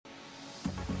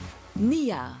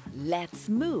Nia, let's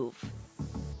move.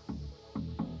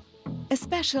 A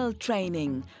special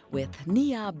training with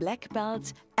Nia black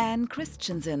belt Ann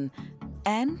Christiansen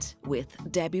and with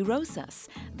Debbie Rosas,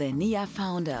 the Nia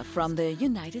founder from the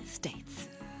United States.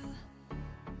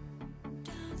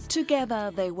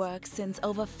 Together they work since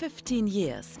over 15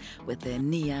 years with the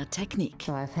Nia technique.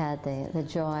 So I've had the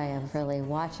joy of really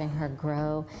watching her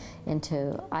grow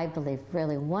into, I believe,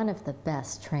 really one of the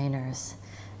best trainers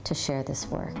to share this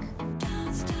work.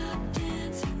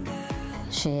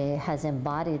 She has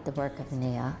embodied the work of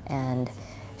Nia and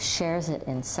shares it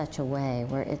in such a way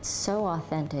where it's so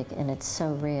authentic and it's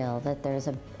so real that there's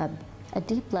a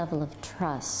deep level of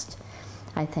trust,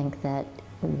 I think, that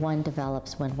one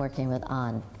develops when working with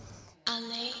Ann.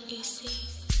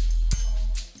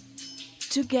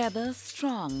 Together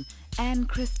strong, Ann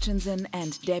Christiansen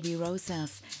and Debbie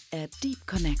Rosas, a deep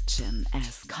connection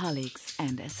as colleagues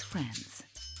and as friends.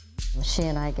 She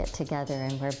and I get together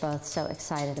and we're both so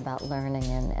excited about learning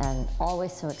and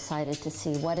always so excited to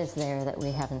see what is there that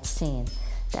we haven't seen,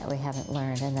 that we haven't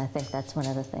learned, and I think that's one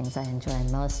of the things I enjoy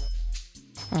most.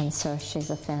 And so she's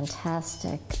a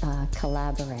fantastic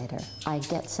collaborator. I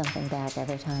get something back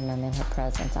every time I'm in her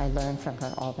presence. I learn from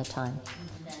her all the time.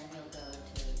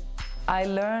 I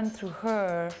learned through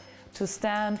her to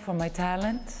stand for my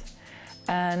talent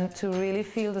and to really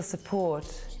feel the support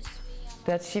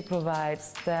that she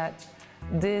provides, that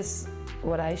this,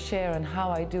 what I share and how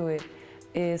I do it,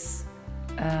 is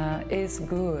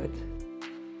good.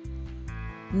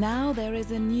 Now there is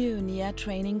a new Nia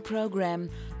training program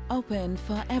open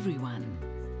for everyone,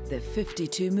 the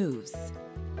 52 moves.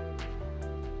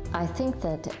 I think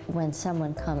that when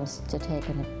someone comes to take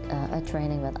a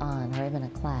training with Ann or even a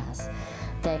class,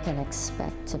 they can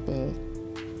expect to be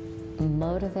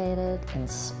motivated,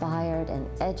 inspired, and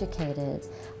educated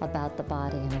about the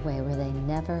body in a way where they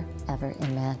never, ever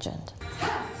imagined.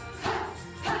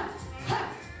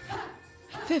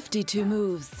 52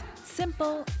 moves,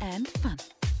 simple and fun.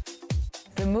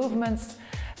 The movements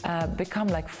become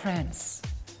like friends.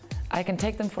 I can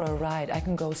take them for a ride. I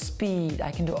can go speed.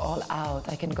 I can do all out.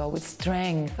 I can go with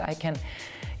strength. I can,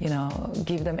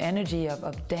 give them energy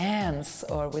of dance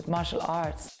or with martial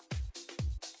arts.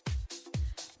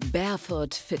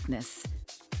 Barefoot fitness.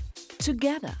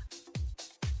 Together.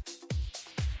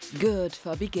 Good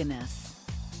for beginners.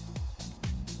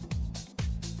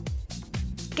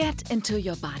 Get into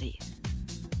your body.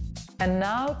 And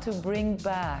now to bring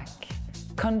back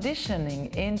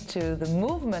conditioning into the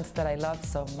movements that I love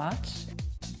so much,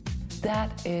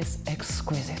 that is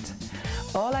exquisite.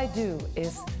 All I do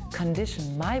is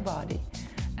condition my body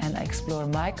and explore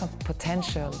my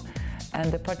potential, and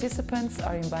the participants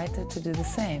are invited to do the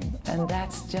same, and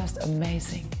that's just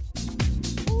amazing.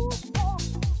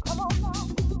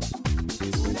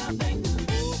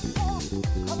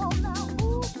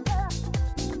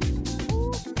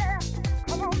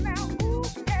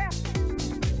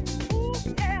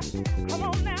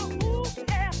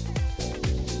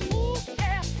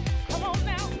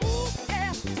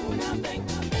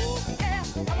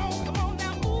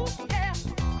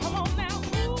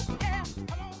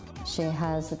 She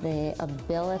has the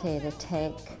ability to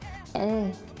take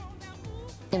any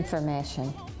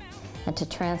information and to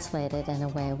translate it in a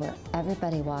way where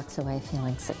everybody walks away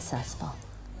feeling successful.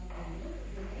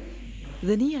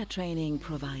 The Nia training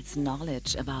provides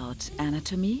knowledge about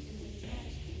anatomy,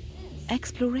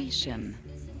 exploration,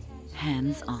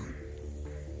 hands-on.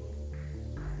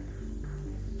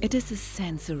 It is a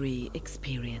sensory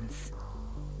experience.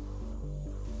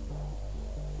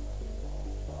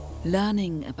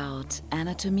 Learning about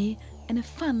anatomy in a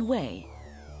fun way.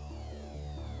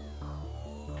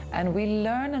 And we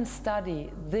learn and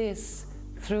study this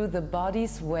through the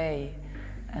body's way.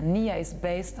 And Nia is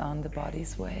based on the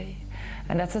body's way.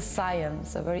 And that's a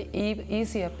science, a very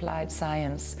easy applied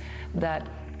science that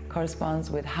corresponds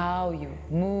with how you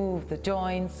move the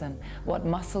joints and what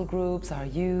muscle groups are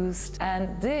used.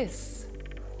 And this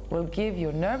will give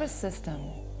your nervous system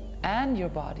and your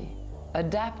body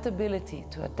adaptability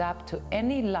to adapt to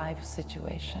any life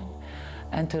situation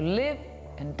and to live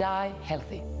and die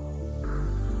healthy.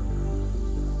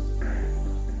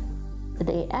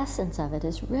 The essence of it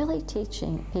is really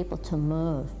teaching people to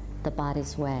move the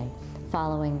body's way,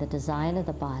 following the design of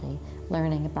the body,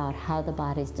 learning about how the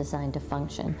body's designed to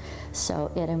function. So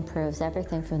it improves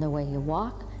everything from the way you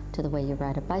walk, to the way you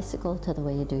ride a bicycle, to the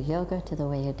way you do yoga, to the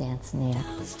way you dance Nia.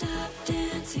 Don't stop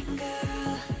dancing,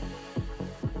 girl.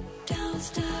 Don't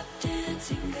stop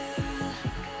dancing, girl.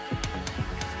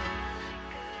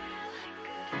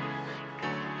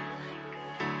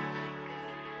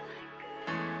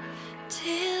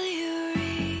 Till you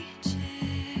reach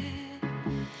it.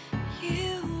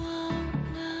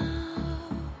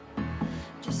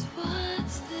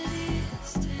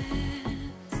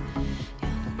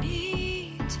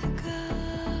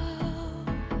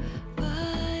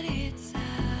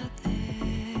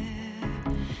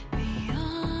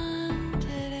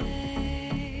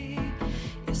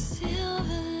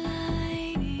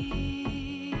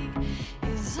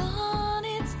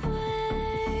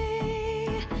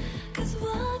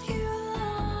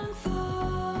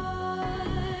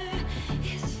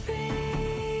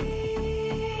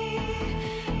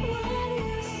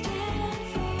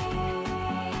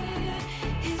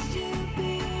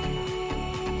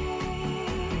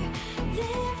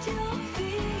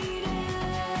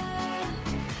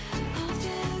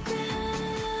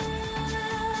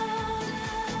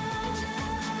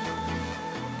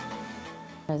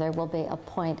 There will be a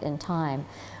point in time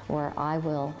where I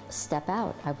will step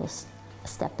out, I will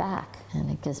step back, and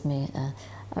it gives me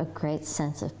a great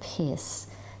sense of peace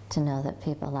to know that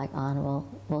people like Ann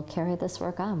will carry this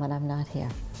work on when I'm not here.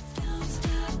 Don't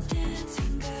stop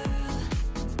dancing, girl.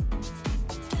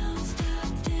 Don't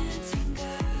stop dancing,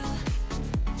 girl.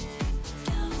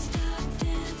 Don't stop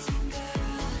dancing,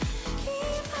 girl.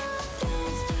 Keep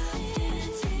on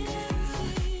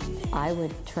dancing. I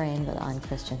would train with Ann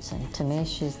Christiansen. To me,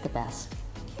 she's the best.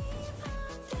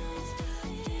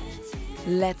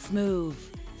 Let's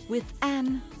move with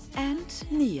Ann and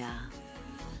Nia.